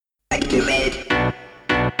stupid.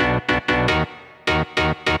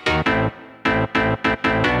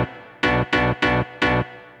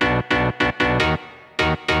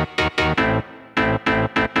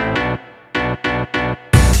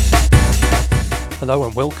 Hello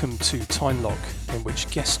and welcome to Time Lock, in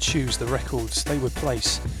which guests choose the records they would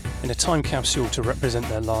place in a time capsule to represent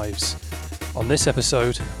their lives. On this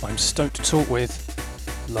episode, I'm stoked to talk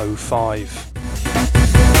with Low 5.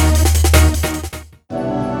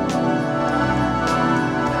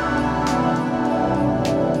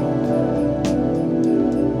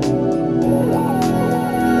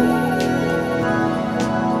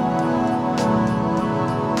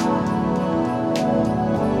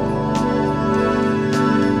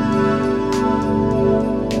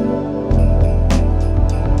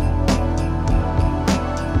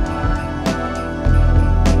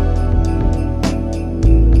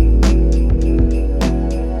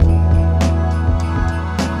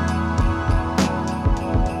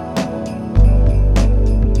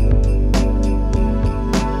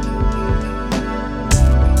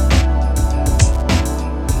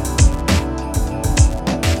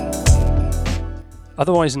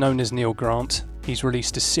 Otherwise known as Neil Grant, he's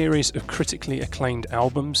released a series of critically acclaimed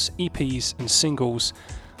albums, EPs and singles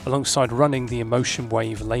alongside running the Emotion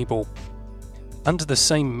Wave label. Under the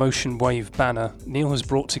same Motion Wave banner, Neil has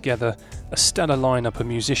brought together a stellar lineup of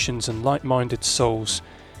musicians and like-minded souls,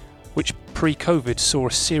 which pre-COVID saw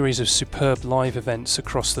a series of superb live events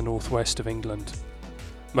across the northwest of England.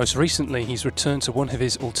 Most recently, he's returned to one of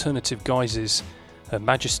his alternative guises, Her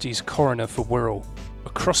Majesty's Coroner for Wirral. A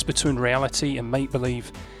cross between reality and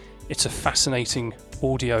make-believe, it's a fascinating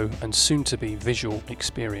audio and soon-to-be visual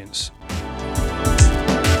experience.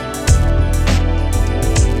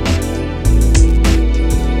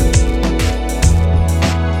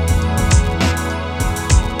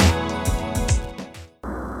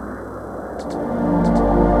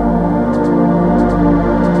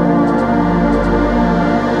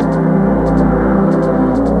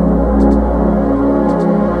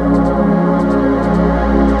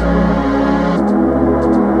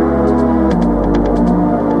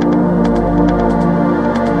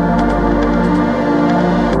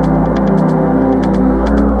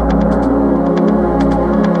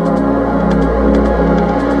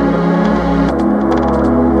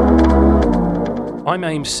 I'm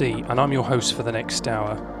AMC and I'm your host for the next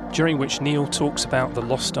hour, during which Neil talks about the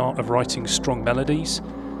lost art of writing strong melodies,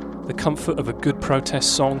 the comfort of a good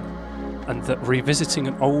protest song, and that revisiting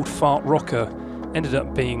an old fart rocker ended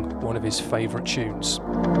up being one of his favourite tunes.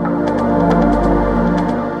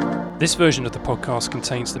 This version of the podcast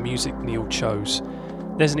contains the music Neil chose.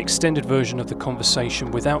 There's an extended version of the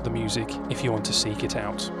conversation without the music if you want to seek it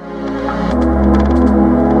out.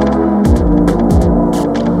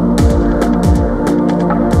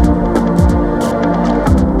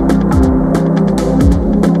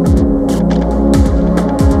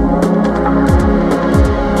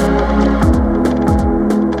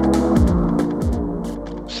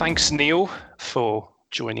 Thanks, Neil, for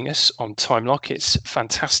joining us on Time Lock. It's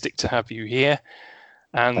fantastic to have you here.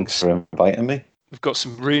 And thanks for inviting me. We've got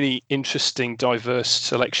some really interesting, diverse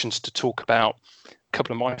selections to talk about. A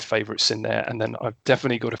couple of my favourites in there, and then I've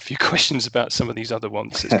definitely got a few questions about some of these other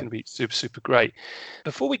ones. It's going to be super, super great.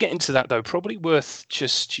 Before we get into that, though, probably worth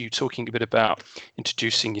just you talking a bit about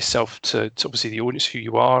introducing yourself to obviously the audience, who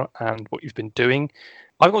you are and what you've been doing.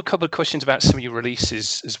 I've got a couple of questions about some of your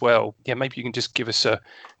releases as well. Yeah, maybe you can just give us a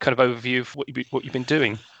kind of overview of what you've been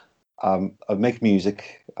doing. I make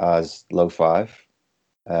music as Low 5.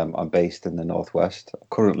 I'm based in the northwest. I'm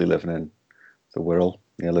currently living in the Wirral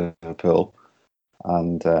near Liverpool,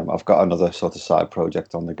 and I've got another sort of side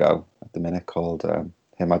project on the go at the minute called Her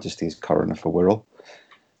Majesty's Coroner for Wirral.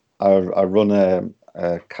 I run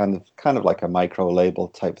a kind of like a micro label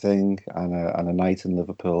type thing, and a night in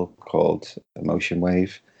Liverpool called Emotion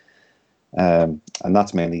Wave, and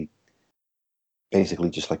that's basically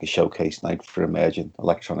just like a showcase night for emerging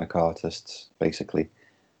electronic artists. Basically,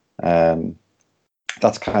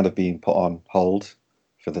 that's kind of being put on hold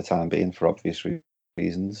for the time being for obvious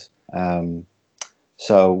reasons.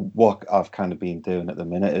 So what I've kind of been doing at the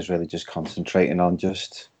minute is really just concentrating on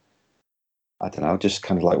just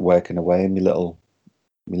kind of like working away in my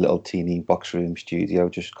little teeny box room studio,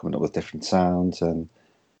 just coming up with different sounds and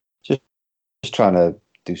just trying to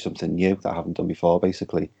do something new that I haven't done before,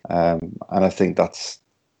 basically. And I think that's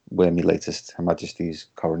where my latest Her Majesty's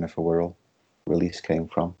Coroner for Wirral release came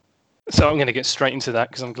from. So I'm going to get straight into that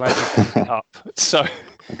because I'm glad you brought it up. So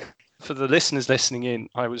for the listeners listening in,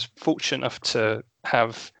 I was fortunate enough to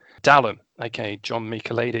have Dallum, aka John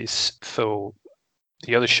Michaelides, for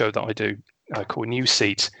the other show that I do called New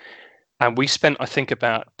Seats. And we spent, I think,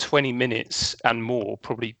 about 20 minutes and more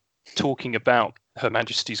probably talking about Her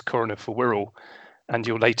Majesty's Coroner for Wirral and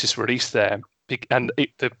your latest release there. And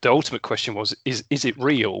the ultimate question was, is it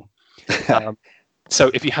real?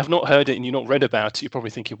 So if you have not heard it and you've not read about it, you're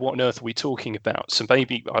probably thinking, what on earth are we talking about? So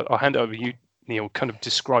maybe I'll hand it over to you, Neil, kind of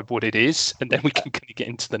describe what it is, and then we can kind of get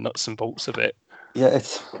into the nuts and bolts of it. Yeah,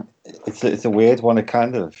 it's a weird one. It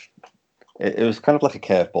was kind of like a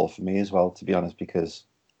curveball for me as well, to be honest, because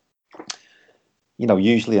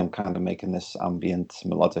usually I'm kind of making this ambient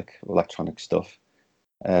melodic electronic stuff,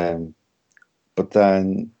 but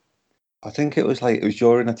then I think it was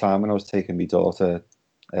during a time when I was taking my daughter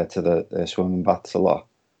to the swimming baths a lot.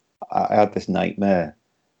 I had this nightmare,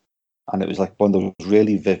 and it was like one of those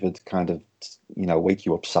really vivid kind of wake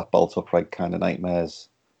you up, sat bolt upright kind of nightmares,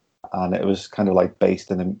 and it was kind of like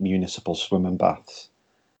based in a municipal swimming baths,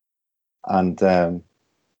 and there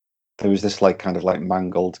was this like kind of like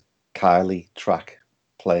mangled Kylie track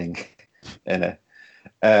playing in it.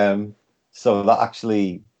 So that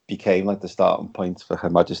actually became like the starting point for Her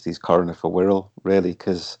Majesty's Coroner for Wirral, really,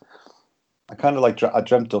 because I kind of like I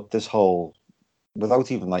dreamt up this whole,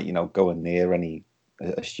 without even like going near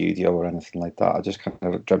a studio or anything like that. I just kind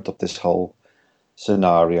of dreamt up this whole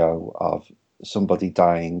scenario of somebody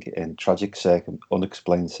dying in tragic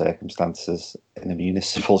unexplained circumstances in a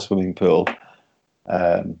municipal swimming pool,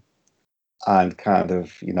 and kind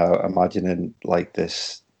of imagining like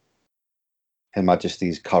this Her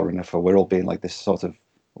Majesty's Coroner for Wirral being like this sort of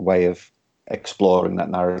way of exploring that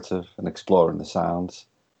narrative and exploring the sounds.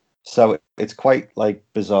 So it's quite like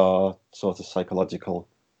bizarre, sort of psychological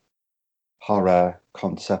horror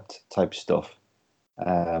concept type stuff.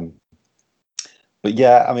 But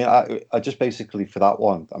yeah, I mean, I just basically for that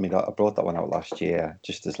one, I mean, I brought that one out last year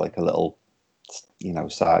just as like a little,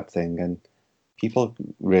 side thing, and people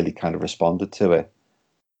really kind of responded to it.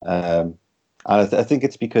 And I think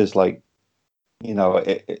it's because like,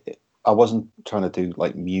 I wasn't trying to do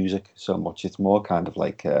like music so much. It's more kind of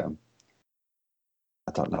like,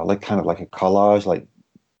 I don't know, like kind of like a collage, like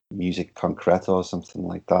music concrete or something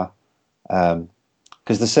like that.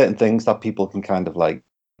 Because there's certain things that people can kind of like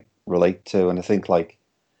relate to, and I think like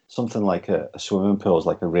something like a swimming pool is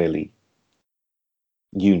like a really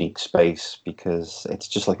unique space because it's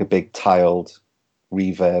just like a big tiled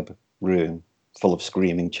reverb room full of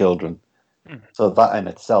screaming children. So that in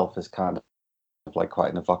itself is kind of like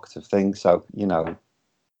quite an evocative thing. So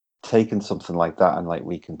taking something like that and like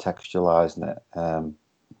recontextualizing it,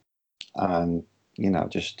 and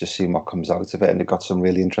just seeing what comes out of it, and it got some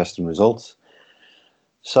really interesting results.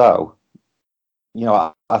 So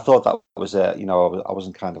I thought that was it. I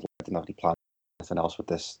wasn't kind of, I didn't have any plan anything else with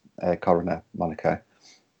this coroner moniker.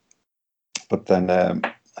 But then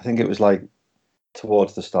I think it was like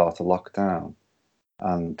towards the start of lockdown,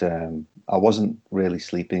 and I wasn't really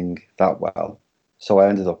sleeping that well, so I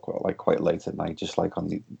ended up quite late at night, just like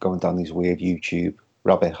going down these weird YouTube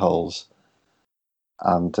rabbit holes,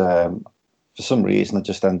 and for some reason I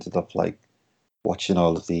just ended up like watching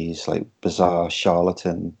all of these like bizarre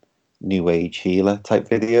charlatan new age healer type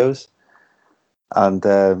videos, and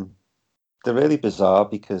they're really bizarre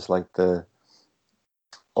because like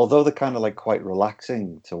although they're kind of like quite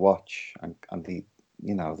relaxing to watch, and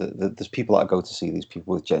there's people that go to see these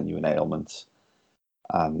people with genuine ailments,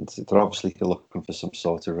 and they're obviously looking for some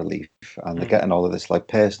sort of relief, and they're getting all of this like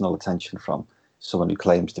personal attention from someone who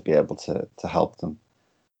claims to be able to help them.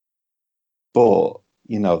 But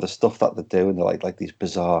the stuff that they're doing, they're like these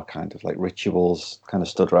bizarre kind of like rituals kind of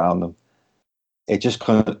stood around them. It just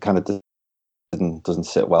kind of doesn't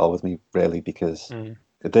sit well with me really, because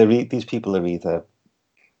these people are either,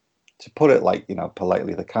 to put it like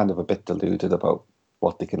politely, they're kind of a bit deluded about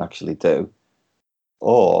what they can actually do,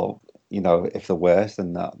 or if they're worse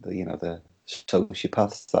than that, the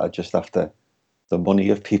sociopaths that are just after the money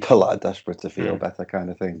of people that are desperate to feel better, kind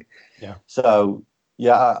of thing. Yeah. So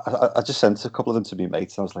yeah, I just sent a couple of them to my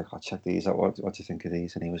mates. I was like, "I'll check these out. What do you think of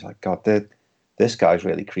these?" And he was like, "God, this guy's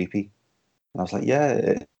really creepy." And I was like, "Yeah,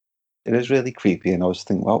 it is really creepy." And I was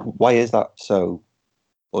thinking, well, why is that so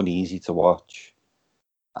uneasy to watch?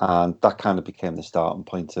 And that kind of became the starting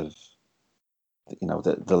point of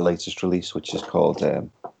the latest release, which is called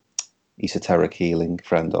Esoteric Healing,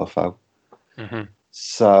 Friend or Foe.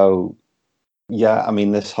 So yeah, I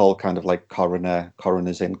mean, this whole kind of like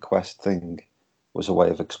coroner's inquest thing was a way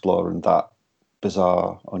of exploring that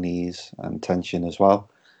bizarre unease and tension as well.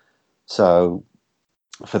 So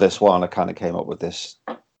for this one, I kind of came up with this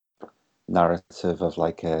narrative of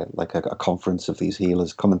like a conference of these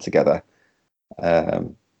healers coming together,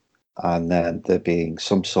 and then there being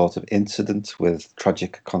some sort of incident with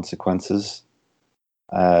tragic consequences,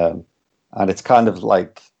 And it's kind of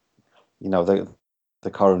like, the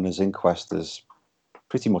coroner's inquest is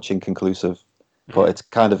pretty much inconclusive, but it's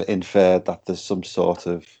kind of inferred that there's some sort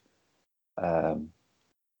of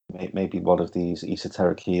maybe one of these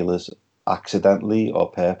esoteric healers accidentally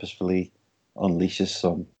or purposefully unleashes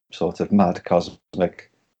some sort of mad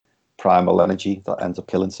cosmic primal energy that ends up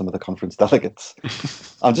killing some of the conference delegates.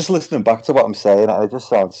 I'm just listening back to what I'm saying, and it just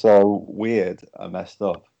sounds so weird and messed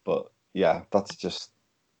up. But yeah, I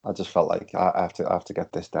just felt like I have to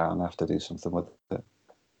get this down. I have to do something with it.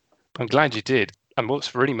 I'm glad you did. And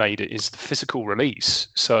what's really made it is the physical release.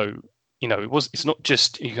 So, it's not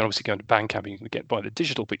just, you can obviously go into Bandcamp and you can get by the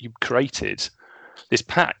digital, but you created this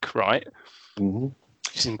pack, right? Mm-hmm.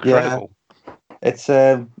 It's incredible. Yeah. It's,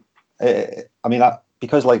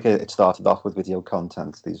 because it started off with video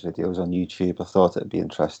content, these videos on YouTube, I thought it'd be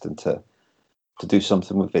interesting to do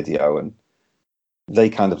something with video, and they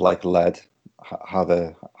kind of led how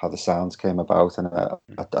the sounds came about, and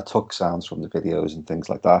I took sounds from the videos and things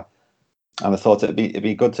like that, and I thought it'd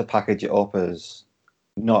be good to package it up as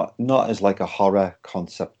not as like a horror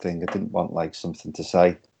concept thing. I didn't want something to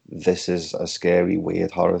say this is a scary, weird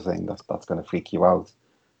horror thing that's going to freak you out.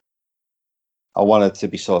 I wanted to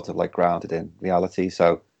be sort of grounded in reality.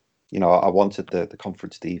 So, I wanted the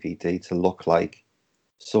conference DVD to look like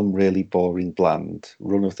some really boring, bland,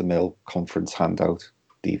 run-of-the-mill conference handout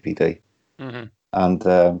DVD. Mm-hmm.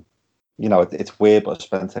 And, it's weird, but I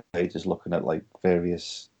spent ages looking at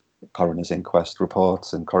various coroner's inquest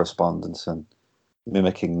reports and correspondence and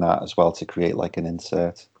mimicking that as well to create an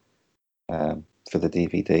insert for the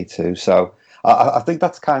DVD too. So I think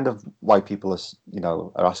that's kind of why people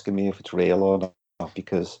are asking me if it's real or not,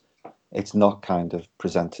 because it's not kind of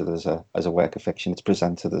presented as a work of fiction. It's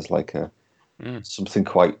presented as something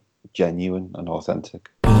quite genuine and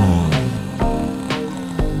authentic.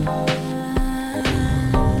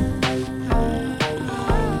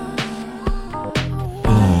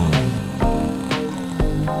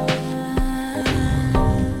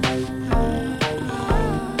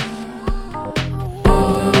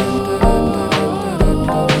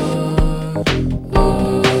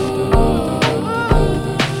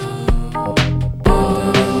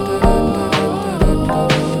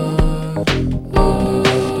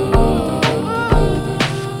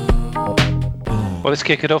 Well, let's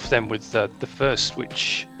kick it off then with the first,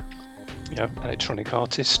 which, electronic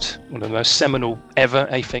artist, one of the most seminal ever,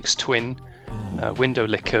 Aphex Twin, Window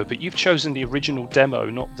Licker. But you've chosen the original demo,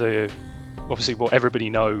 not obviously what everybody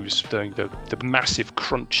knows, the massive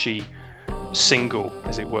crunchy single,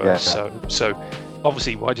 as it were. Yeah. So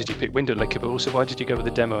obviously, why did you pick Window Licker? But also, why did you go with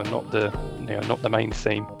the demo and not the main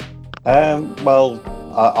theme? Well,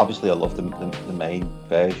 obviously, I love the main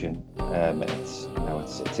version.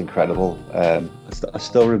 It's incredible. I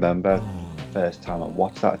still remember the first time I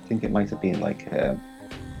watched that. I think it might have been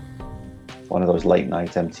one of those late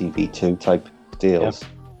night MTV2 type deals.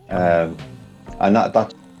 Yep. And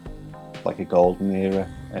that's a golden era,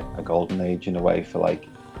 a golden age in a way for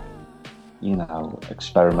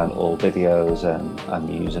experimental videos and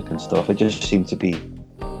music and stuff. It just seemed to be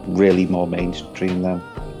really more mainstream then.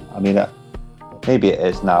 I mean, maybe it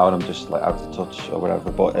is now and I'm just out of touch or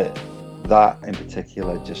whatever, but that in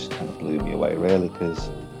particular just kind of blew me away, really, because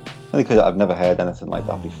I've never heard anything like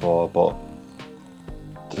that before, but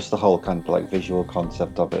just the whole kind of visual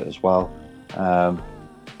concept of it as well.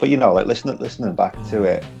 But listening back to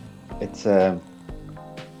it, it's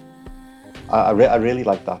I really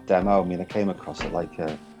like that demo. I mean, I came across it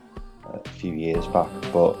a few years back,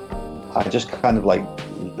 but I just kind of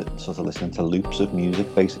sort of listening to loops of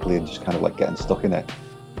music basically, and just kind of getting stuck in it.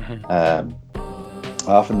 Mm-hmm.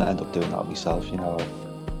 I often end up doing that myself.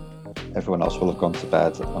 Everyone else will have gone to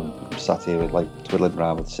bed. I'm sat here twiddling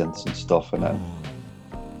around with synths and stuff, and then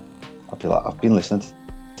I'll be I've been listening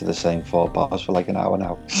to the same 4 bars for an hour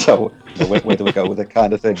now. So where do we go with it,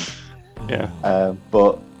 kind of thing? Yeah.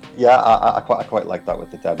 But yeah, I quite like that with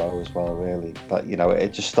the demo as well, really. But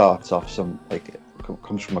it just starts off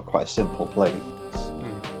comes from quite a simple place,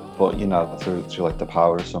 but through the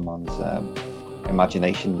power of someone's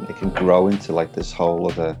imagination, it can grow into this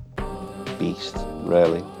whole other beast,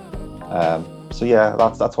 really. So yeah,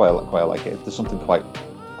 that's why I like it. There's something quite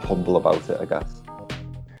humble about it, I guess.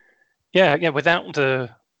 Yeah. Without the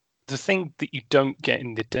thing that you don't get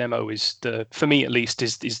in the demo is for me at least,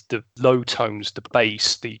 is the low tones, the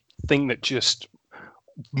bass, the thing that just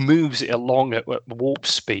moves it along at warp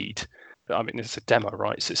speed. I mean, it's a demo,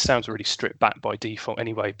 right? So it sounds really stripped back by default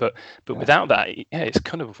anyway. But without that, it's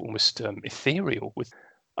kind of almost ethereal.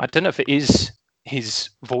 I don't know if it is his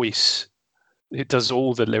voice. It does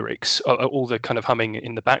all the lyrics, all the kind of humming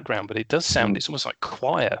in the background, but it does sound. It's almost like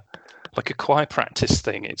choir. like a choir practice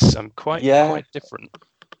thing. It's quite different.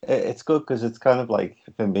 It's good because it's kind of like,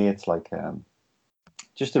 for me, it's like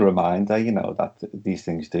just a reminder, that these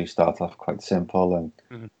things do start off quite simple,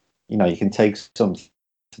 and you can take something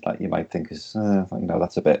that you might think is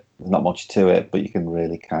that's a bit, there's not much to it, but you can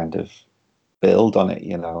really kind of build on it,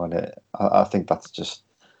 and I think that's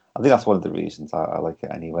one of the reasons I like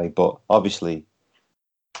it anyway. But obviously,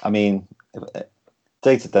 I mean,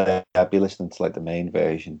 day to day, I'd be listening to like the main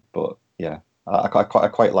version, but yeah, I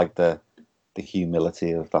quite like the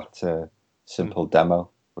humility of that simple demo,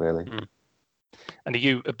 really. And are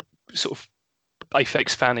you a sort of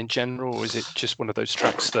Aphex fan in general, or is it just one of those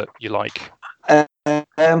tracks that you like?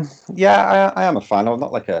 Yeah, I am a fan. I'm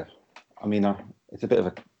not like it's a bit of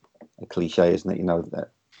a cliche, isn't it?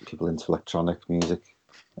 That people into electronic music,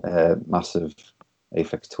 massive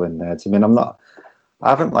Aphex Twin nerds. I mean, I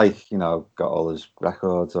haven't got all his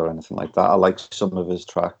records or anything like that. I like some of his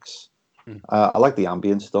tracks. I like the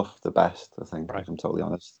ambient stuff the best, I think, if I'm totally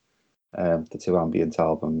honest. The two ambient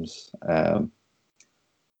albums.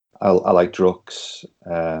 I like Drux,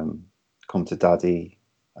 Come to Daddy.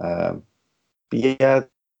 But yeah,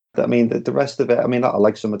 I mean, the rest of it, I mean, I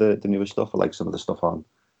like some of the newer stuff. I like some of the stuff on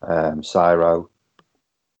Syro.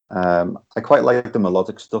 I quite like the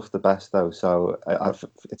melodic stuff the best, though. So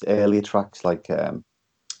it's earlier tracks like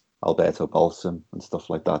Alberto Balsam and stuff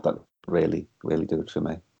like that really, really do it for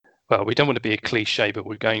me. Well, we don't want to be a cliche, but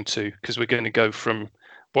we're going to, because we're going to go from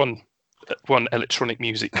one electronic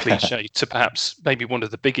music cliche to perhaps maybe one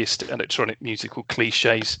of the biggest electronic musical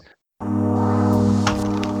cliches.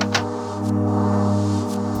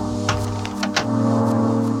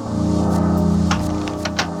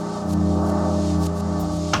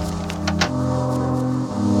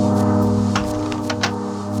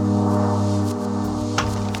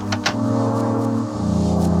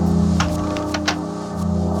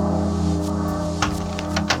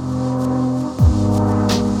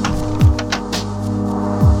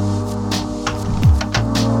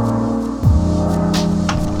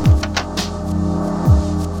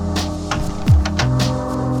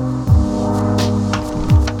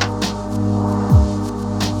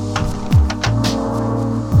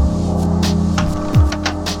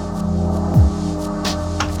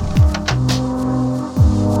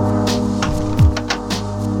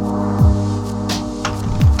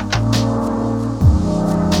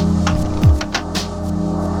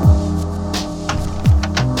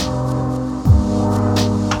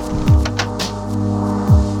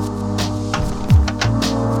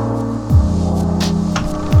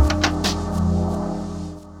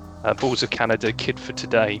 Balls of Canada, Kid for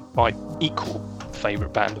Today, my equal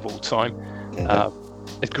favourite band of all time. A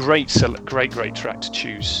great track to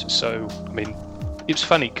choose. So, I mean, it was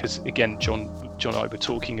funny because, again, John and I were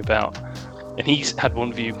talking about, and he's had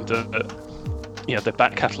one view that, the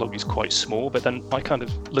back catalogue is quite small, but then I kind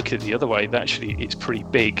of look at it the other way, that actually it's pretty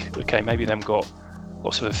big. Okay, maybe they haven't got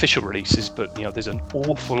lots of official releases, but, there's an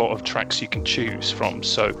awful lot of tracks you can choose from.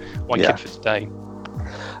 So, why Kid for Today?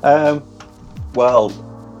 Well,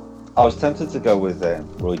 I was tempted to go with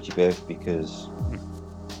Roy G. Biv because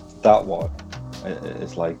that one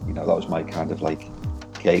is like, that was my kind of like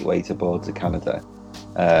gateway to Boards of Canada.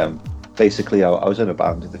 Basically, I was in a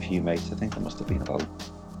band with a few mates. I think I must have been about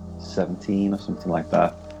 17 or something like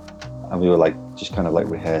that. And we were like just kind of like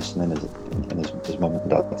rehearsing in his mum and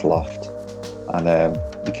dad's loft. And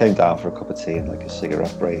we came down for a cup of tea and like a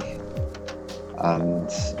cigarette break. And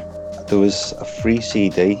there was a free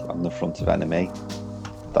CD on the front of NME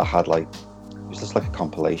that had it was just like a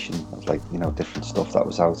compilation of different stuff that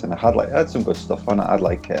was out, and it had some good stuff on it. I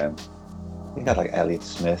think I had like Elliott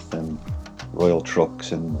Smith and Royal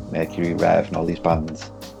Trucks and Mercury Rev and all these bands,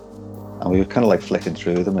 and we were kind of like flicking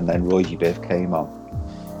through them, and then Roy G. Biv came on,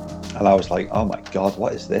 and I was like, oh my god,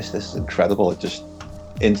 what is this? This is incredible! It just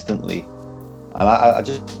instantly, and I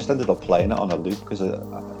just ended up playing it on a loop because it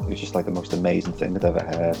was just like the most amazing thing I'd ever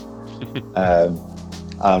heard.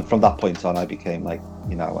 And from that point on, I became like,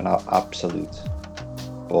 an absolute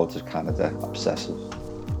Boards of Canada obsessive.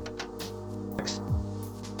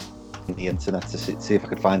 In the internet to see if I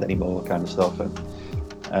could find any more kind of stuff. And,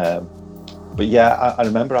 but yeah, I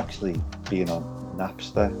remember actually being on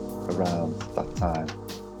Napster around that time,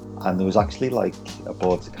 and there was actually like a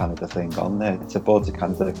Boards of Canada thing on there. It's a Boards of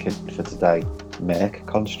Canada Kid for Today Merc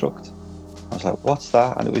construct. I was like, what's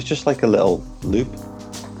that? And it was just like a little loop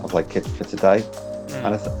of like Kid for Today.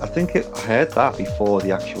 And I think I heard that before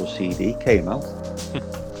the actual CD came out.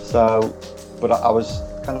 So, but I was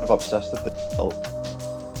kind of obsessed with the little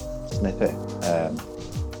snippet.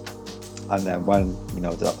 And then when,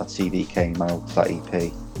 that CD came out, that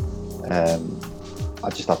EP, I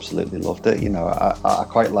just absolutely loved it. You know, I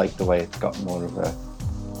quite like the way it's got more of a,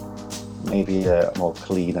 maybe a more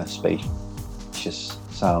cleaner, spacious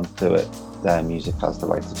sound to it. Their music has the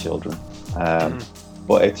right to children,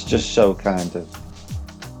 but it's just so kind of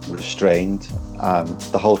restrained, and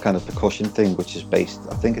the whole kind of percussion thing, which is based,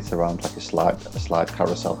 I think it's around like a slide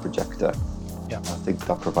carousel projector. Yeah, I think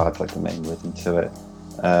that provides like the main rhythm to it.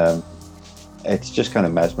 It's just kind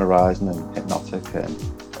of mesmerizing and hypnotic, and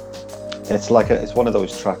it's one of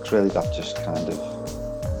those tracks really that just kind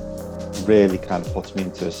of really kind of puts me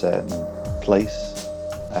into a certain place,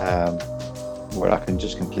 where I can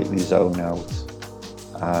just completely zone out,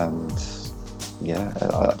 and yeah,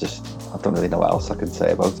 I don't really know what else I can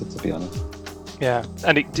say about it, to be honest. Yeah,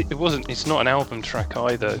 and it's not an album track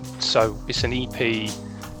either, so it's an EP.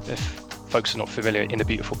 If folks are not familiar, In a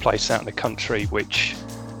Beautiful Place Out in the Country, which,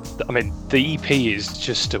 I mean, the EP is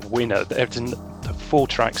just a winner. The 4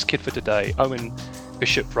 tracks: Kid for Today, Owen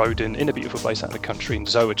Bishop Roden, In a Beautiful Place Out in the Country, and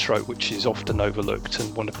Zoetrope, which is often overlooked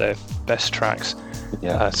and one of their best tracks.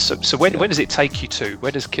 Yeah. So where does it take you to?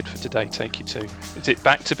 Where does Kid for Today take you to? Is it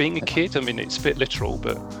back to being a kid? I mean, it's a bit literal,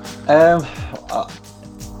 but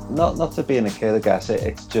not to being a kid, I guess.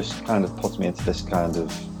 It's just kind of puts me into this kind of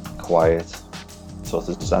quiet, sort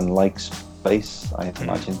of zen-like space, I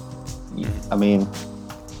imagine. I mean,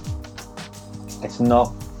 it's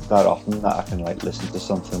not that often that I can like listen to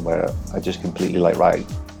something where I just completely like, right,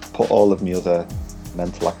 put all of my other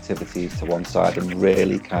mental activities to one side and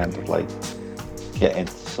really kind of like get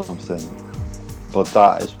into something. But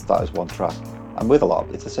that is one track, and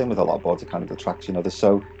it's the same with a lot of Border kind of the tracks. You know, there's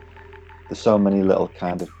so many little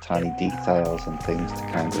kind of tiny details and things to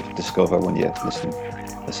kind of discover when you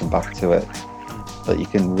listen back to it, that you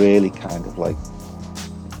can really kind of like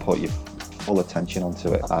put your full attention onto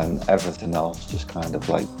it, and everything else just kind of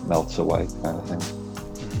like melts away, kind of thing.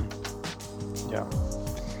 Yeah,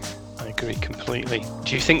 I agree completely.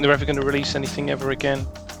 Do you think they're ever going to release anything ever again?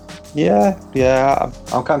 Yeah.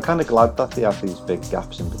 I'm kind of glad that they have these big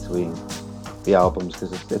gaps in between the albums,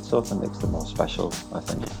 because it sort of makes them more special, I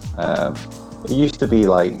think. It used to be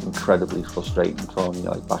like incredibly frustrating for me,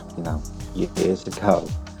 like back, years ago,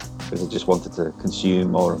 because I just wanted to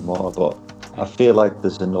consume more and more. But I feel like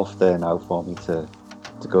there's enough there now for me to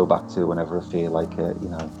go back to whenever I feel like it. You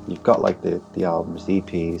know, you've got like the albums, the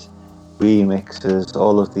EPs, remixes,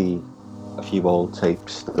 all of a few old tape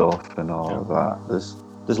stuff and all of that.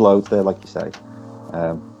 There's loads there, like you say.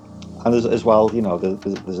 And there's, as well,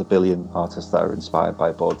 there's a billion artists that are inspired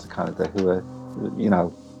by Border Canada who are,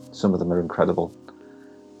 some of them are incredible.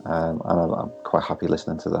 And I'm quite happy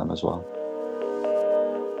listening to them as well.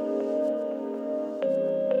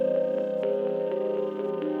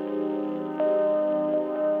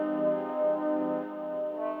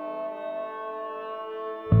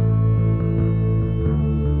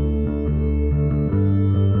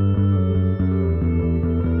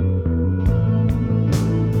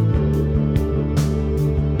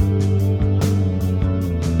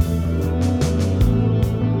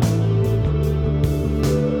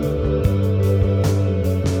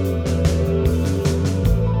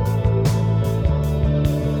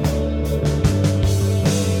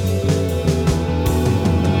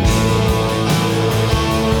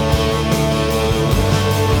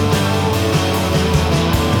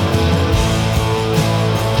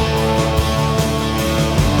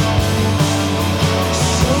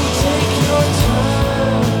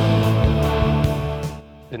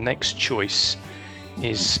 Next choice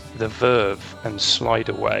is The Verve and Slide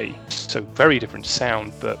Away. So very different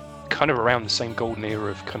sound, but kind of around the same golden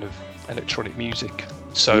era of kind of electronic music.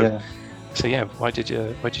 So yeah, why did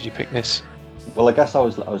you pick this? Well, I guess I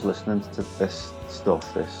was listening to this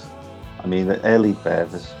stuff. The early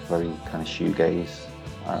Verve is very kind of shoegaze,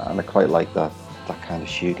 and I quite like that kind of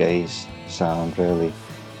shoegaze sound, really.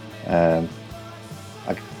 I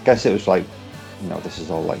guess it was like, this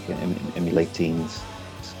is all like in my late teens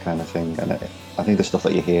kind of thing, and I think the stuff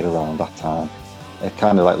that you hear around that time, it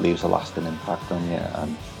kind of like leaves a lasting impact on you,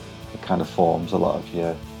 and it kind of forms a lot of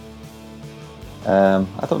your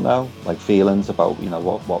I don't know, like feelings about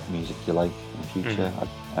what music you like in the future.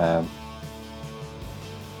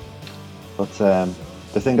 But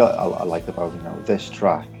the thing I like about this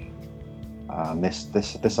track and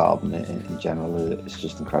this album in general is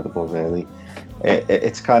just incredible, really.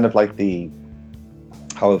 It's kind of like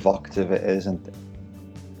how evocative it is, and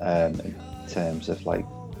in terms of like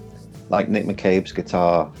Nick McCabe's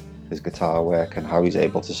his guitar work, and how he's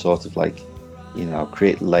able to sort of like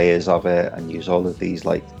create layers of it and use all of these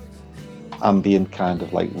like ambient kind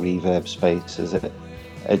of like reverb spaces.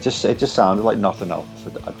 It just sounded like nothing else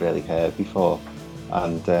I'd really heard before,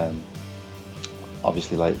 and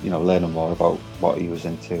obviously, like, learning more about what he was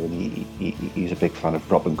into, and he's a big fan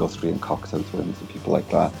of Robin Guthrie and Cocteau Twins and people like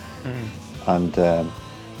that. And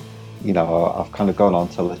I've kind of gone on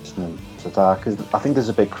to listening to that because I think there's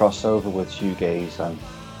a big crossover with shoegaze and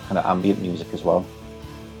kind of ambient music as well.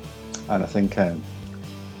 And I think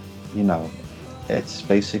it's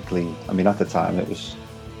basically, I mean, at the time it was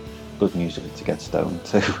good music to get stoned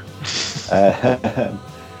to.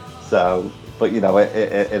 But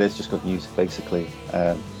it is just good music basically.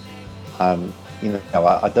 And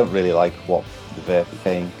I don't really like what the Verve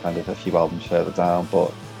became kind of a few albums further down,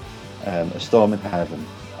 but A Storm in Heaven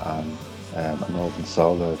and A Northern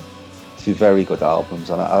Soul are two very good albums,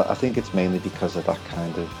 and I think it's mainly because of that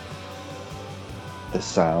kind of the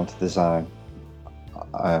sound design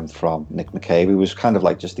from Nick McCabe, who was kind of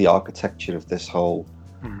like just the architecture of this whole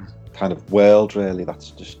kind of world, really,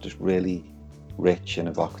 that's just really rich and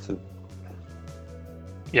evocative.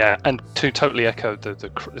 Yeah, and to totally echo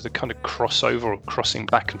the kind of crossover or crossing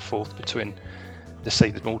back and forth between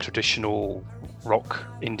the more traditional rock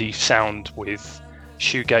indie sound with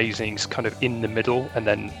shoegazing's kind of in the middle, and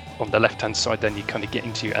then on the left hand side then you kind of get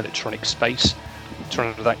into your electronic space,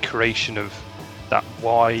 trying to that creation of that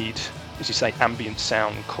wide, as you say, ambient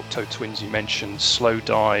sound. Cocteau Twins you mentioned,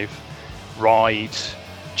 Slowdive, Ride,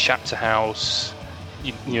 Chapter House,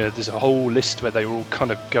 there's a whole list where they were all kind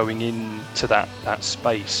of going into that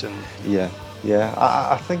space. And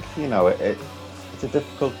I think it's a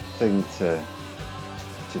difficult thing to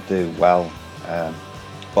do well,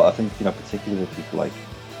 but I think particularly with people like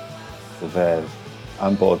the Verve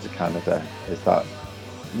and Boards of Canada, is that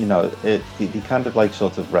they kind of like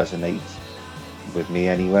sort of resonate with me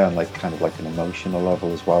anyway on like kind of like an emotional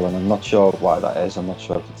level as well, and I'm not sure why that is. I'm not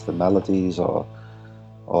sure if it's the melodies or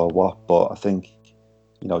what, but I think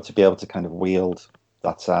to be able to kind of wield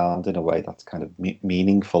that sound in a way that's kind of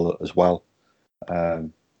meaningful as well,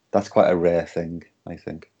 that's quite a rare thing, I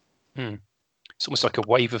think. It's almost like a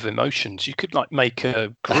wave of emotions. You could like make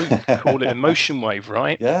a group, call it Emotion Wave,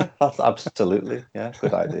 right? Yeah, that's absolutely, yeah,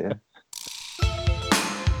 good idea.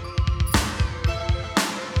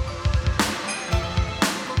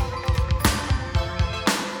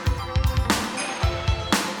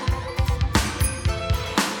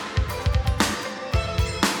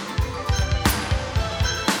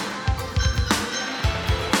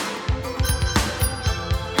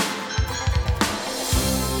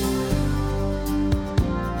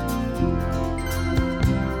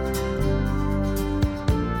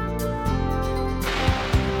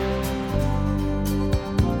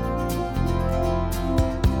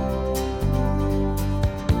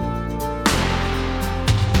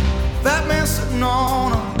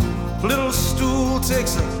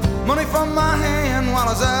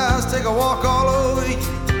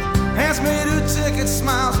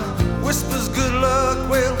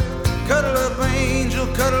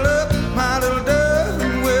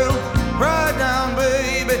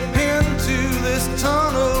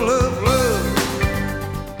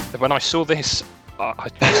 When I saw this, I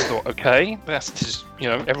just thought, okay, this is,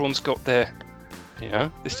 everyone's got their,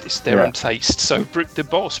 it's their own taste. So the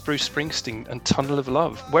boss, Bruce Springsteen, and Tunnel of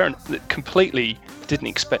Love, completely didn't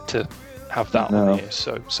expect to have that on here.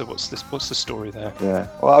 So what's the story there? Yeah,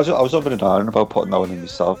 well, I was over and iron about putting that one in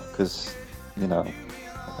myself because, like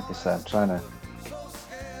I said, I'm trying to.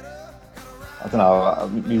 I don't know.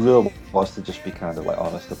 My rule was to just be kind of like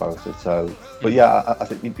honest about it. So, but yeah, I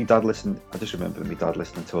think my dad listened. I just remember my dad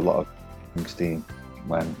listening to a lot of Springsteen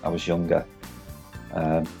when I was younger,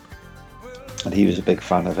 and he was a big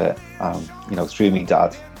fan of it. Through my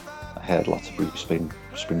dad, I heard lots of Bruce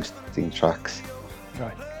Springsteen tracks.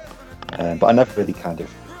 Right. But I never really kind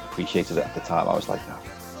of appreciated it at the time. I was like,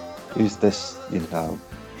 who's this,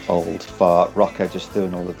 old fart rocker just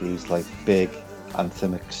doing all of these like big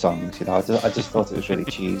anthemic songs? I just thought it was really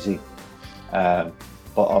cheesy. But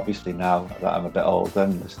obviously now that I'm a bit older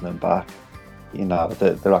and listening back,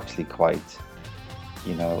 they're actually quite,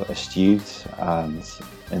 astute and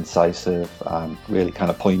incisive and really kind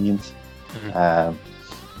of poignant. I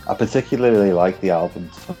particularly like the album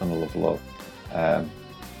Tunnel of Love. And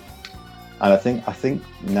I think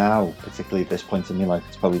now, particularly at this point in my life,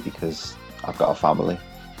 it's probably because I've got a family,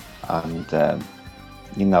 and a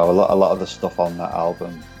lot of the stuff on that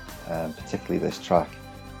album, particularly this track,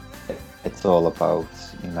 it's all about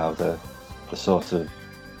the sort of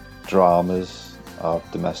dramas of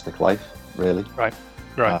domestic life, really. Right.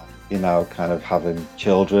 Kind of having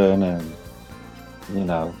children, and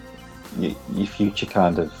your future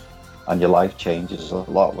kind of, and your life changes a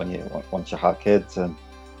lot once you have kids, and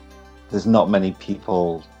there's not many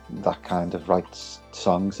people that kind of write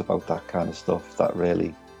songs about that kind of stuff that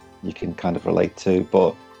really you can kind of relate to.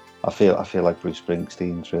 But I feel like Bruce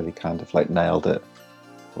Springsteen's really kind of like nailed it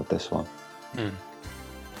with this one.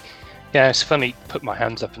 Yeah, it's funny. Put my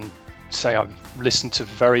hands up and say I've listened to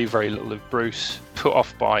very, very little of Bruce. Put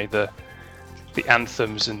off by the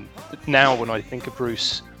anthems, and now when I think of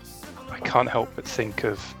Bruce, I can't help but think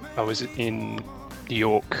of I was in New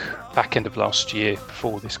York back end of last year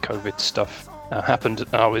before this COVID stuff happened.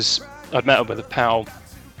 I'd met up with a pal.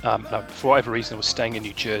 For whatever reason, I was staying in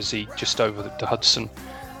New Jersey, just over the Hudson,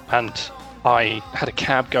 and I had a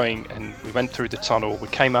cab going, and we went through the tunnel. We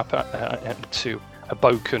came up to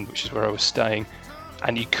Hoboken, which is where I was staying,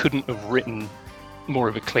 and you couldn't have written more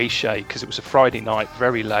of a cliche because it was a Friday night,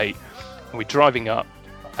 very late, and we're driving up,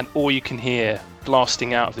 and all you can hear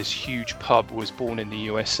blasting out of this huge pub was Born in the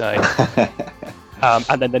USA.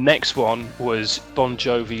 And then the next one was Bon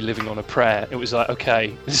Jovi, Living on a Prayer. It was like,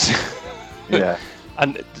 okay. Yeah.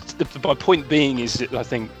 And my point being is that I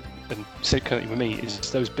think, and certainly with me,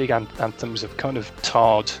 is those big anthems have kind of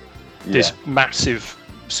tarred this massive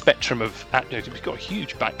spectrum of actors. He's got a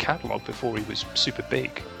huge back catalogue before he was super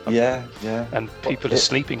big. Yeah. And people are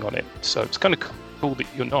sleeping on it. So it's kind of cool that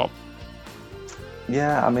you're not.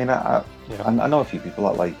 Yeah, I mean, I know a few people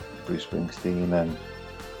that like Bruce Springsteen, and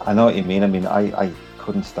I know what you mean. I mean, I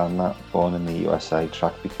couldn't stand that Born in the USA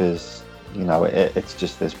track because, you know, it's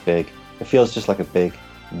just this big, it feels just like a big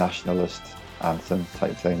nationalist anthem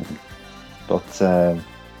type thing. But,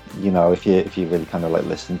 you know, if you really kind of like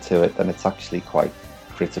listen to it, then it's actually quite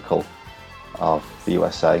critical of the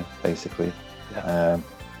USA, basically. Yeah.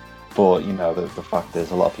 But, you know, the fact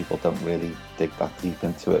is a lot of people don't really dig that deep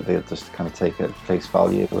into it. They just kind of take it at face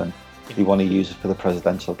value and they want to use it for the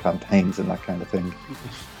presidential campaigns and that kind of thing.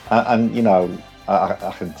 And you know,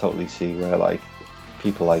 I can totally see where like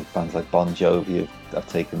people like bands like Bon Jovi have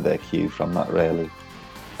taken their cue from that, really.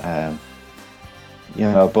 You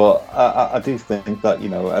know, but I do think that, you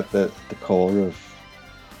know, at the core of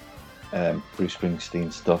Bruce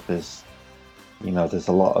Springsteen stuff is, you know, there's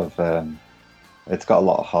a lot of it's got a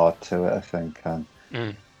lot of heart to it, I think. And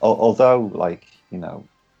although, like, you know,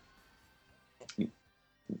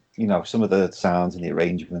 some of the sounds and the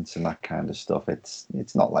arrangements and that kind of stuff, it's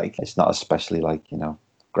not especially like, you know,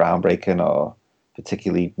 groundbreaking or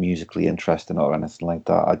particularly musically interesting or anything like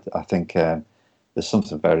that. I think there's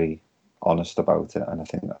something very honest about it, and I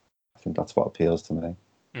think that's what appeals to me.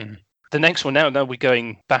 The next one, now we're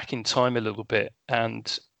going back in time a little bit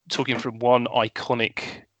and talking from one iconic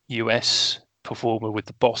US performer with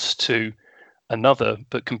the Boss to another,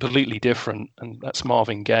 but completely different, and that's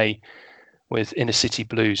Marvin Gaye with Inner City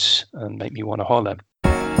Blues and Make Me Wanna Holler.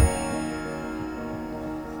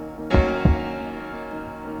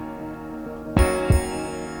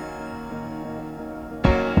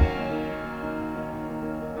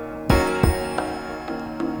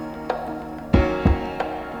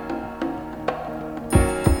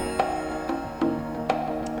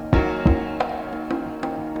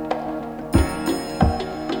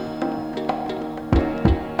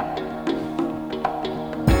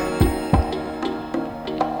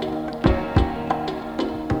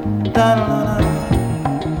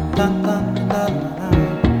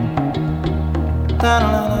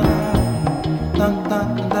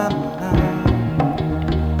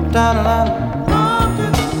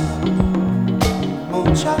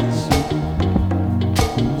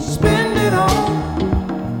 Spend it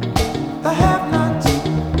on the have-nots.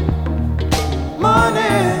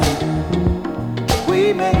 Money,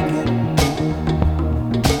 we make it.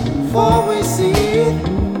 Before we see it,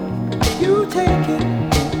 you take it.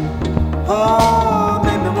 Oh,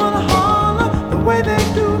 make me wanna holler the way they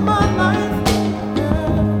do my life.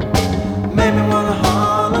 Yeah. Make me wanna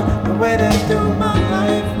holler the way they do my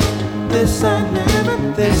life. This ain't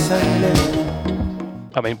living, this ain't living.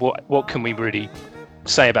 I mean, what can we really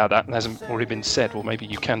say about that? It hasn't already been said. Well, maybe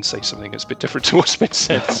you can say something that's a bit different to what's been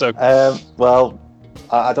said. So, well,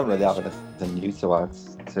 I don't really have anything new to add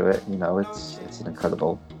to it. You know, it's an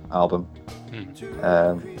incredible album.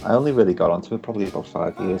 I only really got onto it probably about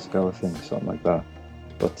 5 years ago, I think, something like that.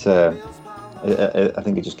 But I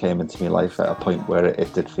think it just came into my life at a point where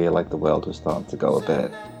it did feel like the world was starting to go a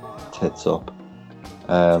bit tits up.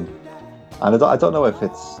 And I don't know if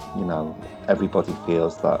it's, you know, everybody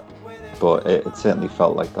feels that, but it certainly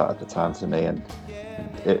felt like that at the time to me. And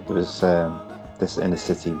it was this Inner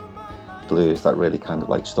City Blues that really kind of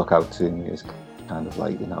like stuck out to me as kind of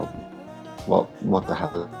like, you know, what the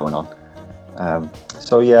hell is going on.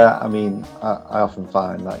 So yeah, I mean, I often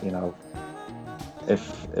find that, you know,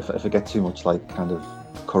 if I get too much like kind of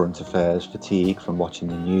current affairs fatigue from watching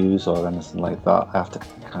the news or anything like that, I have to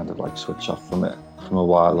kind of like switch off from it from a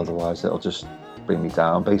while, otherwise it'll just bring me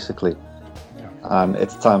down, basically. Yeah. And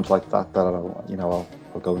it's times like that that I'll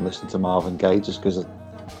go and listen to Marvin Gaye just because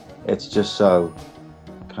it's just so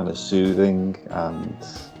kind of soothing, and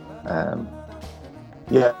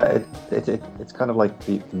it's kind of like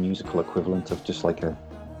the musical equivalent of just like a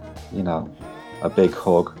big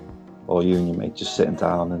hug, or you and your mate just sitting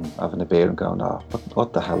down and having a beer and going, oh,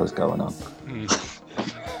 what the hell is going on?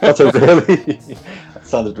 That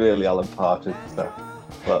sounded really Alan Partridge stuff,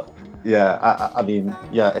 but yeah, I mean,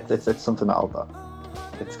 yeah, it's something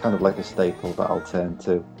it's kind of like a staple that I'll turn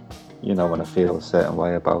to, when I feel a certain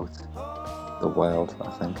way about the world, I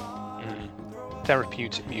think.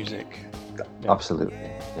 Therapeutic music. Yeah. Absolutely,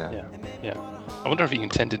 yeah. I wonder if he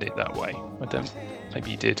intended it that way. Maybe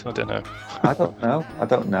he did, I don't know. I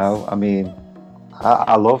don't know. I mean,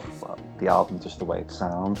 I love the album, just the way it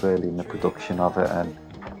sounds, really, and the production of it, and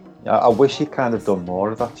I wish he'd kind of done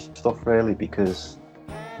more of that stuff, really, because,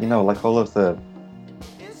 like all of the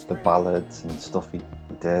ballads and stuff he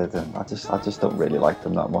did, and I just don't really like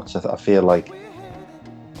them that much. I feel like,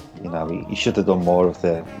 he should have done more of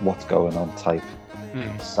the what's going on type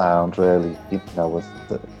sound, really. With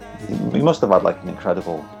he must have had like an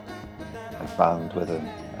incredible band with him,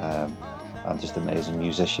 and just amazing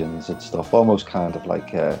musicians and stuff. Almost kind of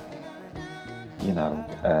like the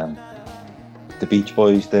Beach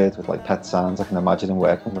Boys did with like Pet Sounds. I can imagine him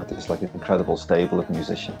working with this like incredible stable of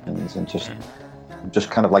musicians and just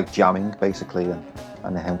kind of like jamming, basically,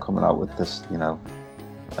 and him coming out with this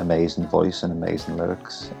amazing voice and amazing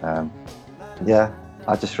lyrics.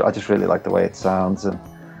 I just really like the way it sounds, and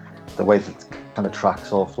the way that kind of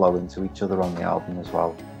tracks all flow into each other on the album as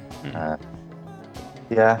well. But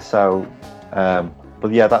yeah,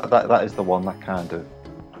 that is the one that kind of,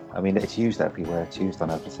 I mean, it's used everywhere. It's used on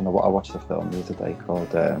everything. I watched a film the other day called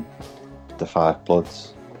The Five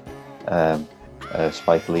Bloods, a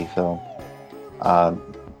Spike Lee film, and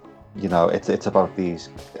it's about these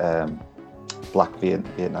black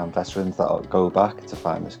Vietnam veterans that go back to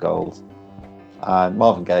find this gold, and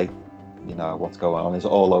Marvin Gaye, what's going on, is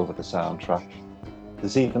all over the soundtrack.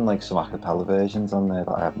 There's even like some a cappella versions on there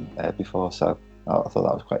that I haven't heard before, so I thought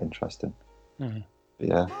that was quite interesting. But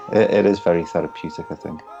yeah, it is very therapeutic, I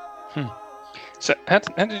think. So how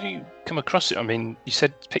did you come across it? I mean, you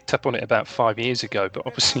said picked up on it about 5 years ago, but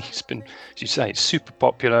obviously it's been, as you say, it's super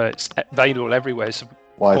popular, it's available everywhere, so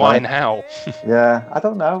why and how? Yeah, I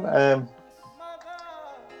don't know.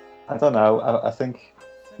 I think,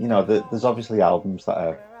 there's obviously albums that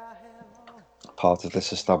are part of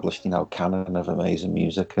this established, canon of amazing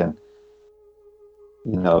music, and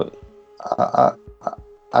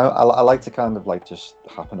I like to kind of like just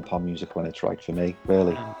happen upon music when it's right for me,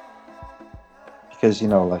 really, because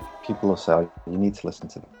like people will say, you need to listen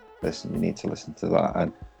to this and you need to listen to that,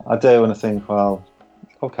 and I do, and I think, well,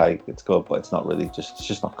 okay, it's good, but it's not really it's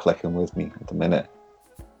just not clicking with me at the minute.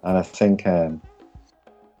 And I think for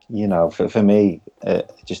me,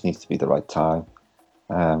 it just needs to be the right time.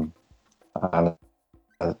 And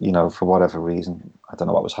for whatever reason, I don't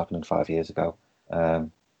know what was happening 5 years ago.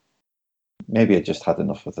 Maybe I just had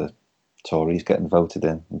enough of the Tories getting voted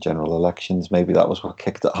in general elections. Maybe that was what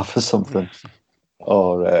kicked it off or something.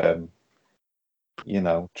 Or,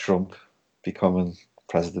 Trump becoming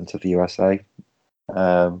president of the USA.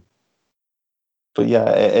 But yeah,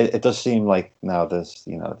 it does seem like now there's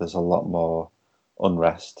a lot more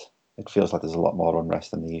unrest. It feels like there's a lot more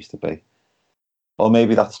unrest than there used to be. Or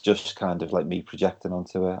maybe that's just kind of like me projecting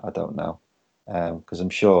onto it. I don't know. Because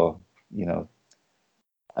I'm sure,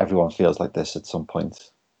 everyone feels like this at some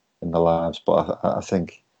point in their lives. But I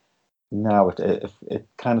think now it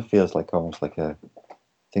kind of feels like almost like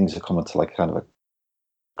things are coming to like kind of a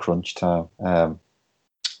crunch time.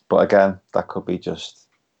 But again, that could be just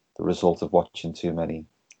the result of watching too many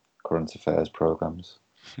current affairs programs.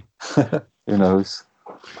 Who knows?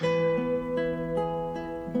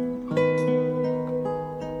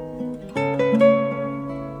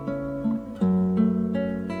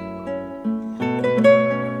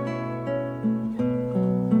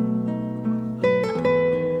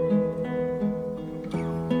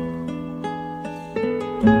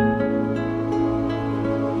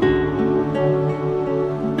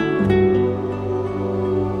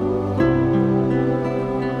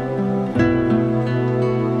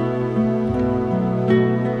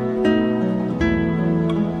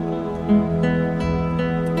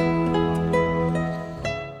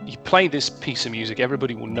 Play this piece of music,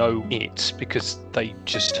 everybody will know it because they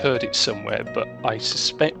just heard it somewhere, but I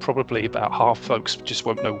suspect probably about half folks just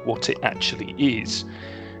won't know what it actually is,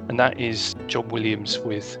 and that is John Williams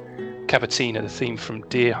with Cavatina, the theme from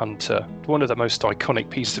Deer Hunter, one of the most iconic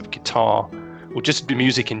pieces of guitar or just the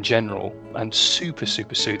music in general, and super,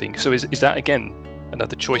 super soothing. So is that, again,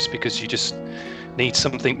 another choice because you just need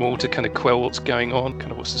something more to kind of quell what's going on?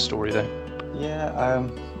 Kind of what's the story there? Yeah,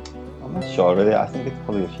 I'm not sure really. I think it's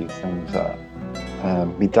probably a few things.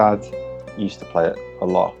 My dad used to play it a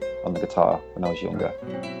lot on the guitar when I was younger.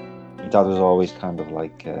 My dad was always kind of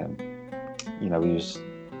like, he was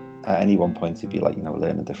at any one point he'd be like,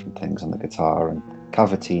 learning different things on the guitar, and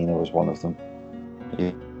Cavatina was one of them.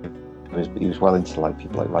 He was well into like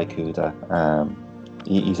people like Ry Cooder.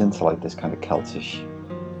 He's into like this kind of Celt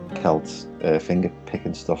finger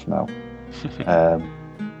picking stuff now.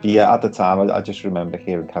 But yeah, at the time, I just remember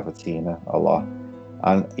hearing Cavatina a lot,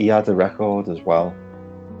 and he had a record as well,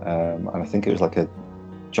 and I think it was like a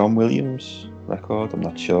John Williams record. I'm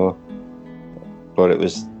not sure, but it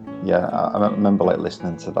was. Yeah, I remember like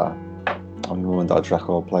listening to that on my mum and dad's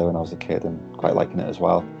record player when I was a kid, and quite liking it as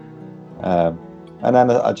well. And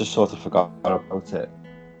then I just sort of forgot about it,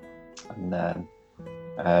 and then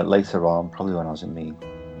later on, probably when I was in my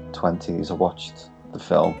 20s, I watched the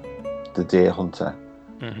film The Deer Hunter.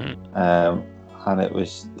 Mm-hmm. And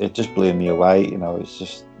it just blew me away.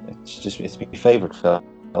 It's my favourite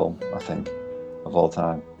film, I think, of all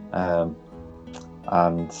time. And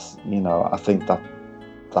I think that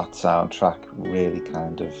soundtrack really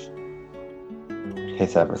kind of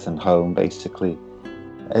hit everything home. Basically,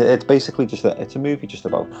 it's basically it's a movie just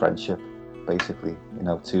about friendship. Basically,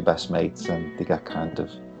 two best mates, and they get kind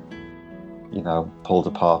of pulled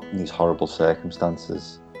apart in these horrible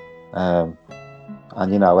circumstances. And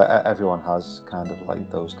everyone has kind of like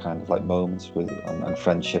those kind of like moments with and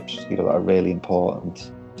friendships that are really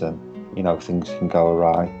important, and things can go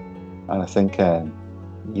awry. And I think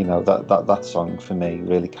that song for me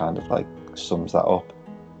really kind of like sums that up.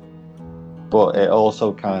 But it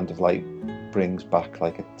also kind of like brings back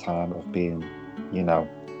like a time of being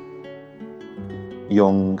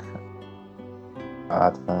young,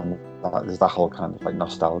 and there's that whole kind of like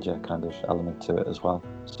nostalgia kind of element to it as well.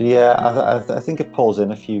 So yeah, I think it pulls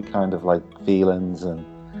in a few kind of like feelings and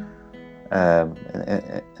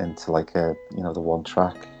into like the one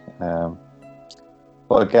track.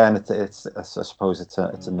 But again, it's I suppose it's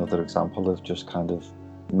another example of just kind of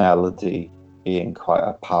melody being quite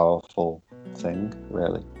a powerful thing,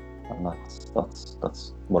 really, and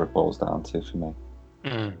that's what it boils down to for me.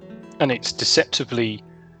 And it's deceptively.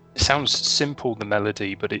 It sounds simple, the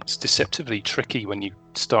melody, but it's deceptively tricky when you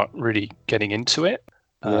start really getting into it.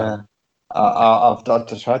 Yeah, I've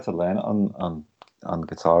just tried to learn it on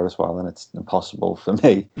guitar as well, and it's impossible for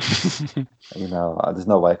me. There's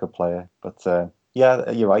no way I could play it. But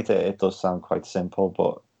yeah, you're right. It does sound quite simple,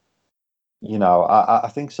 but I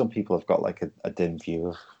think some people have got like a dim view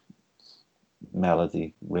of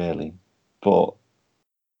melody, really. But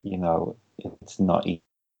it's not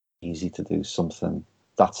easy to do something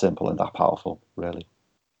that simple and that powerful, really.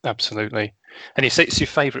 Absolutely. And you say it's your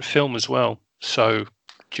favourite film as well. So do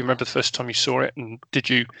you remember the first time you saw it, and did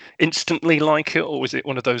you instantly like it, or was it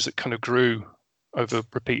one of those that kind of grew over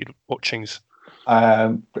repeated watchings?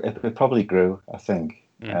 It probably grew, I think,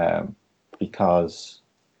 because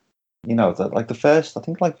like the first, I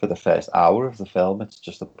think like for the first hour of the film, it's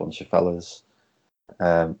just a bunch of fellas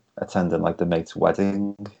attending like the mate's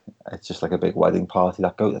wedding. It's just like a big wedding party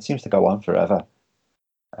that seems to go on forever.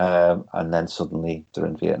 And then suddenly they're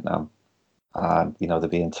in Vietnam, and they're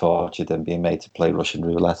being tortured and being made to play Russian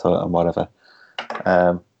roulette and whatever.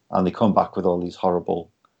 And they come back with all these horrible,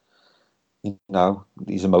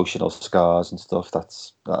 these emotional scars and stuff that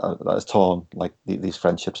has torn like these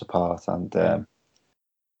friendships apart. And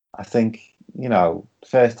I think the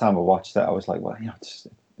first time I watched it, I was like, well,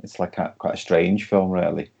 it's like quite a strange film,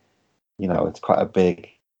 really. It's quite a big,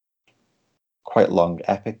 quite long,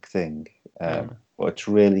 epic thing. But it's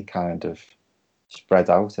really kind of spread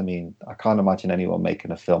out. I mean, I can't imagine anyone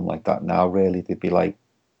making a film like that now, really. They'd be like,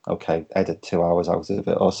 okay, edit 2 hours out of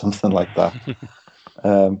it or something like that.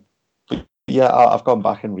 But yeah, I've gone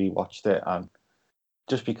back and rewatched it, and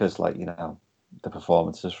just because, like, the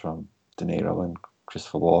performances from De Niro and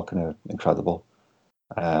Christopher Walken are incredible.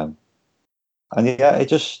 And yeah, it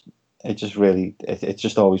just really, it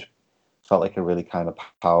just always felt like a really kind of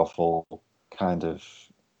powerful kind of,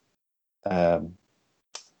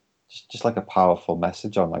 just like a powerful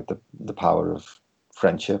message on like the power of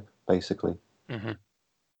friendship, basically. Mm-hmm.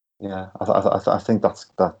 Yeah, I think that's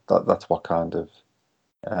what kind of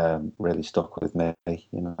really stuck with me.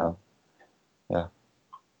 Yeah.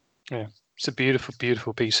 Yeah, it's a beautiful,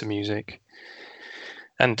 beautiful piece of music.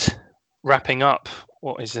 And wrapping up,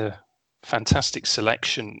 what is a fantastic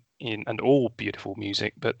selection and all beautiful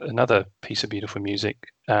music, but another piece of beautiful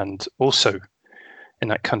music, and also in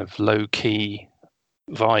that kind of low key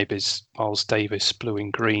vibe is Miles Davis, Blue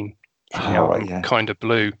and Green from the album Kind of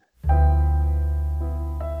Blue.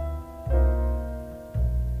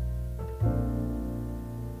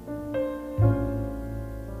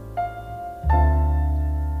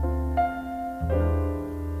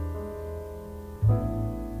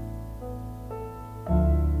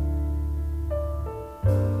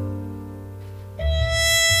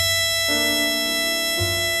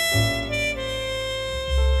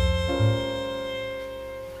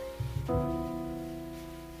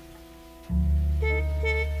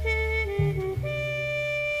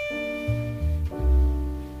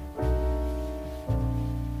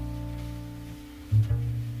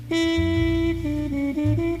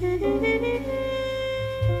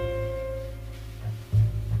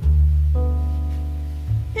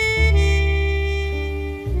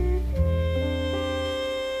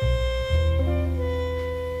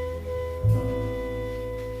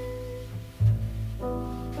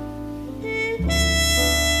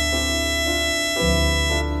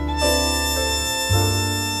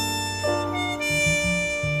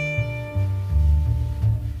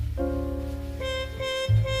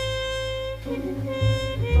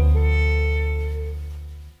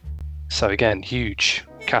 So again, huge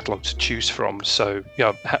catalogue to choose from. So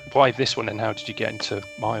yeah, why this one, and how did you get into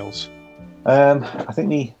Miles? I think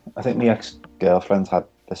my ex-girlfriend had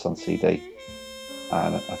this on CD,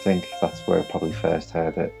 and I think that's where I probably first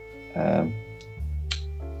heard it. And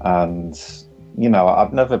you know,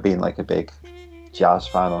 I've never been like a big jazz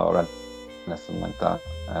fan or anything like that.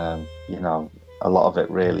 You know, a lot of it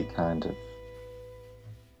really kind of,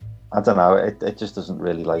 I don't know, it just doesn't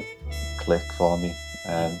really like click for me.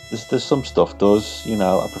 There's some stuff does, you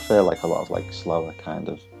know. I prefer like a lot of like slower kind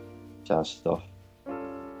of jazz stuff,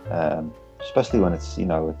 especially when it's, you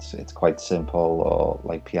know, it's quite simple or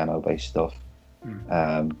like piano based stuff.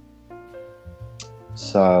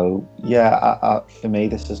 So yeah, for me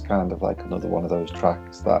this is kind of like another one of those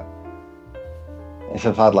tracks that if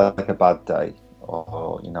I've had like a bad day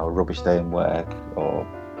or you know, a rubbish day in work, or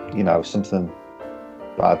you know, something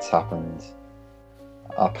bad's happened,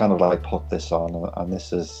 I'll kind of like put this on, and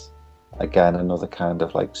this is again another kind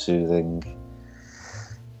of like soothing,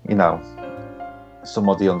 you know,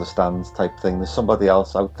 somebody understands type thing. There's somebody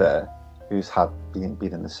else out there who's been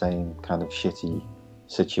in the same kind of shitty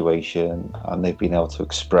situation, and they've been able to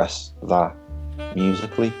express that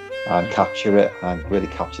musically and capture it and really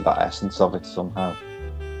capture that essence of it somehow.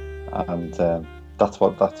 And that's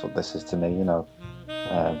what this is to me, you know.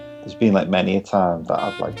 There's been like many a time that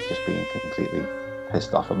I've like just been completely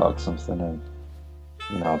pissed off about something, and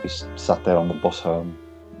you know, I'll be sat there on the bus home,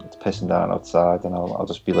 it's pissing down outside, and I'll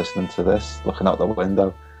just be listening to this, looking out the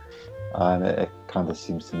window, and it kind of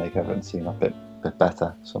seems to make everything seem a bit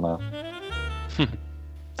better somehow.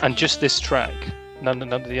 And just this track, none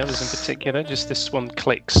of the others in particular, just this one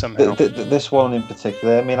clicks somehow. This one in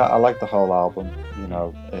particular, I mean, I like the whole album, you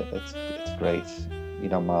know, it's great. You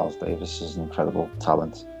know, Miles Davis is an incredible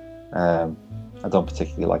talent. I don't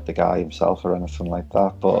particularly like the guy himself or anything like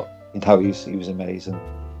that, but you know, he was amazing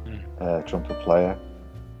trumpet player.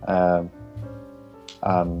 And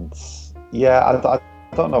yeah, I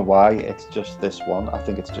don't know why it's just this one. I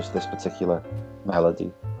think it's just this particular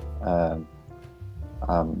melody, and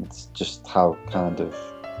just how kind of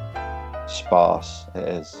sparse it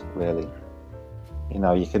is, really. You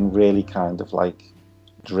know, you can really kind of like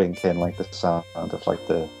drink in like the sound of like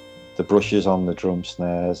the brushes on the drum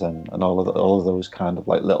snares and all of those kind of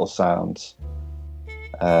like little sounds.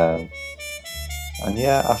 And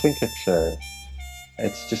yeah, I think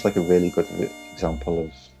it's just like a really good example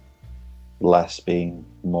of less being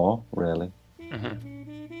more, really.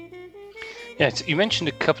 Yeah, you mentioned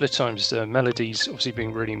a couple of times melodies obviously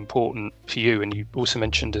being really important for you, and you also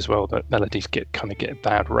mentioned as well that melodies get a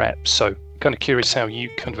bad rep. So kind of curious how you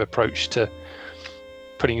kind of approach to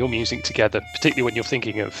putting your music together, particularly when you're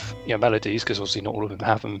thinking of, you know, melodies, because obviously not all of them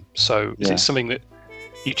have them. So is it something that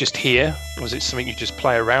you just hear, or is it something you just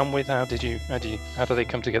play around with? How do they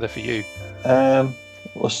come together for you?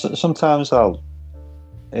 Well, sometimes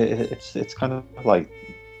it's kind of like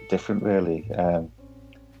different, really.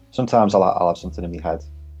 Sometimes I'll have something in my head,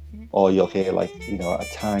 or you'll hear like, you know, a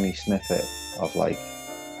tiny snippet of like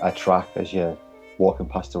a track as you're walking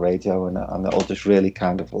past the radio, and it'll just really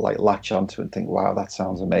kind of like latch onto it and think, wow, that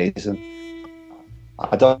sounds amazing.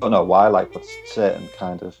 I don't know why, like, but certain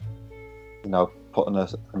kind of, you know, putting a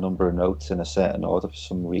number of notes in a certain order for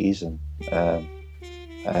some reason,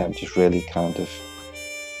 just really kind of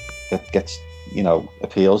gets, you know,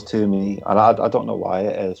 appeals to me, and I don't know why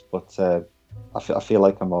it is, but I feel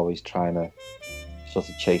like I'm always trying to sort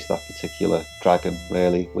of chase that particular dragon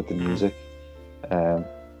really with the music.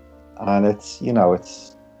 And it's, you know,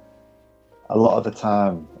 it's a lot of the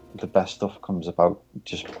time the best stuff comes about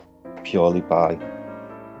just purely by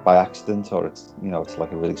accident, or it's, you know, it's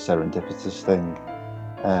like a really serendipitous thing.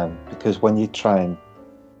 Because when you try and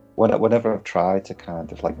whenever I've tried to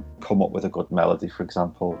kind of like come up with a good melody, for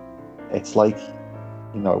example, it's like,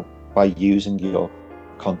 you know, by using your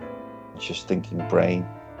conscious thinking brain,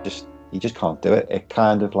 you just can't do it. It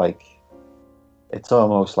kind of like, it's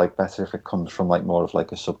almost like better if it comes from like more of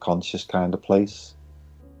like a subconscious kind of place.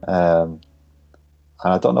 And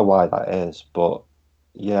I don't know why that is, but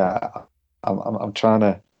yeah, I'm trying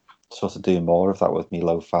to sort of do more of that with me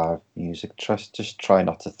lo-fi music. Just try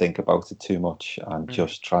not to think about it too much, and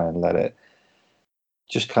just try and let it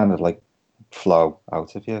just kind of like flow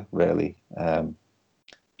out of you, really,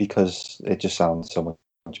 because it just sounds so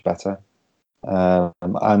much better.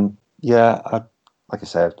 And yeah, like I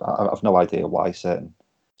said, I've no idea why certain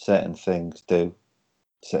things do,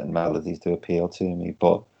 certain melodies do appeal to me,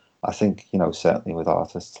 but I think, you know, certainly with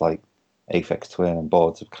artists like Aphex Twin and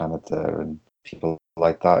Boards of Canada and people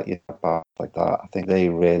like that, you know, bands like that, I think they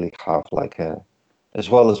really have like as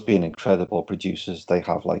well as being incredible producers, they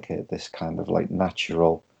have like this kind of like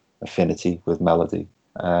natural affinity with melody,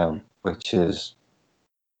 which is,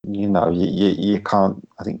 you know, you can't,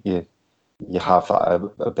 I think you have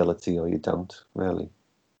that ability or you don't, really.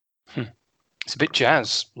 It's a bit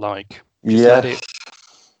jazz like. Yeah.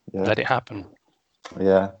 Let it happen.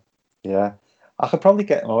 Yeah. I could probably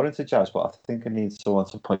get more into jazz, but I think I need someone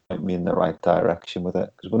to point me in the right direction with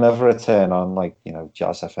it. Because whenever I turn on, like, you know,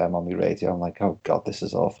 Jazz FM on my radio, I'm like, oh God, this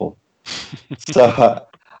is awful. So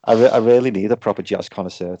I really need a proper jazz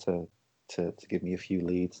connoisseur to give me a few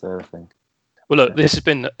leads there, I think. Well, look, this has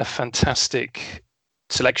been a fantastic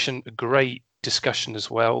selection, a great discussion as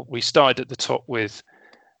well. We started at the top with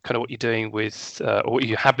kind of what you're doing with, or what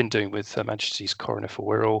you have been doing with Majesty's Coroner for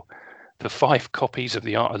Wirral, the 5 copies of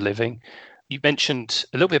The Art of Living. You mentioned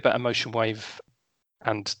a little bit about Emotion Wave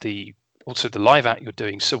and also the live act you're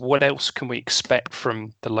doing. So what else can we expect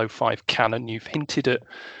from the Lo-Fi canon? You've hinted at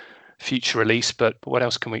future release, but what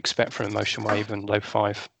else can we expect from Emotion Wave and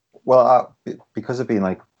Lo-Fi? Well, because I've been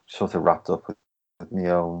like sort of wrapped up with my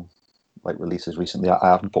own like releases recently,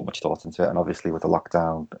 I haven't put much thought into it, and obviously with the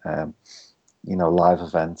lockdown, you know, live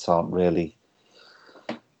events aren't really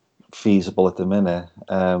feasible at the minute.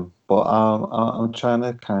 But I'm trying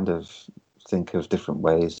to kind of think of different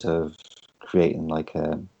ways of creating like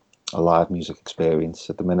a live music experience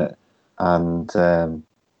at the minute. And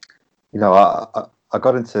you know, I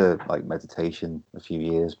got into like meditation a few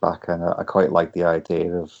years back, and I quite like the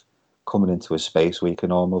idea of coming into a space where you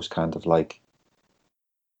can almost kind of like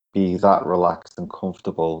be that relaxed and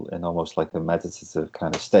comfortable in almost like a meditative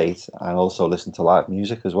kind of state, and also listen to live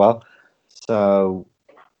music as well. So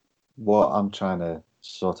what I'm trying to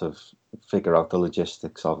sort of figure out the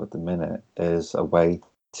logistics of at the minute is a way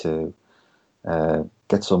to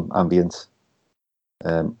get some ambient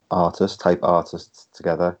artists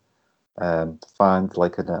together, find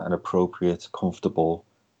like an appropriate, comfortable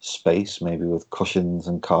space, maybe with cushions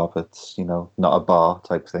and carpets, you know, not a bar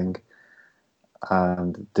type thing,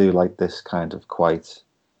 and do like this kind of quite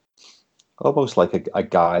almost like a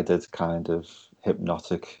guided kind of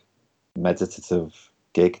hypnotic meditative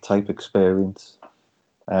gig type experience.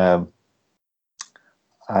 So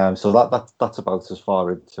that's about as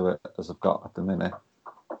far into it as I've got at the minute.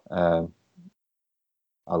 I'll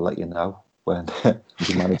let you know when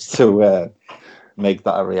we manage to make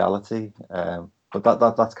that a reality.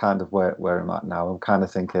 But that's kind of where I'm at now. I'm kind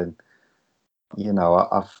of thinking, you know,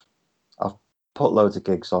 I've put loads of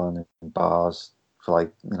gigs on in bars for like,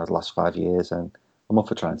 you know, the last 5 years, and I'm up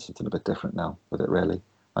for trying something a bit different now with it, really,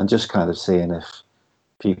 and just kind of seeing if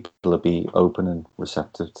people will be open and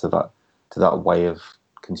receptive to that way of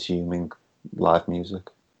consuming live music.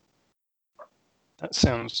 That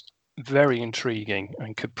sounds very intriguing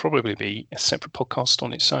and could probably be a separate podcast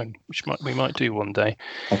on its own, which we might do one day.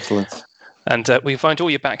 Excellent. And we find all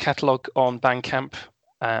your back catalogue on Bandcamp,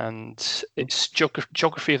 and it's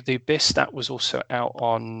Geography of the Abyss. That was also out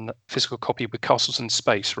on physical copy with Castles in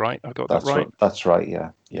Space, right? I got that right? That's right,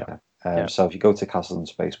 yeah. So if you go to Castles in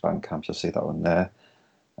Space Bandcamp, you'll see that one there.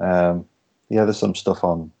 Yeah, there's some stuff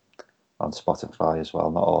on Spotify as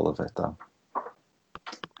well, not all of it though.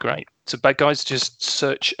 Great. So guys, just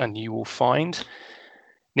search and you will find.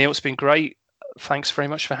 Neil, it's been great. Thanks very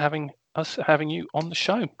much for having you on the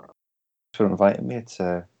show. Thanks for inviting me. It's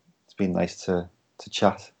been nice to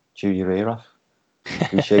chat, chew your ear off.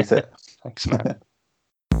 Appreciate it. Thanks, man.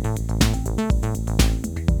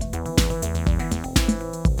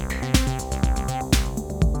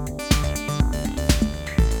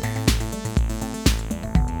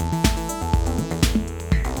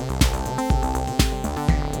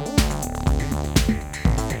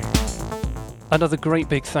 Another great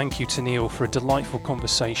big thank you to Neil for a delightful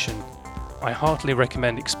conversation. I heartily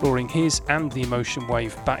recommend exploring his and the Emotion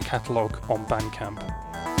Wave back catalogue on Bandcamp.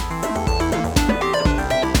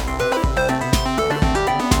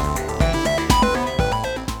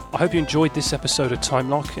 I hope you enjoyed this episode of Time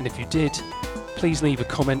Lock, and if you did, please leave a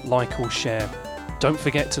comment, like or share. Don't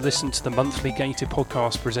forget to listen to the monthly Gated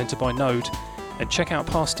podcast presented by Node, and check out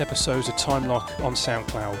past episodes of Time Lock on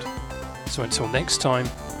SoundCloud. So until next time.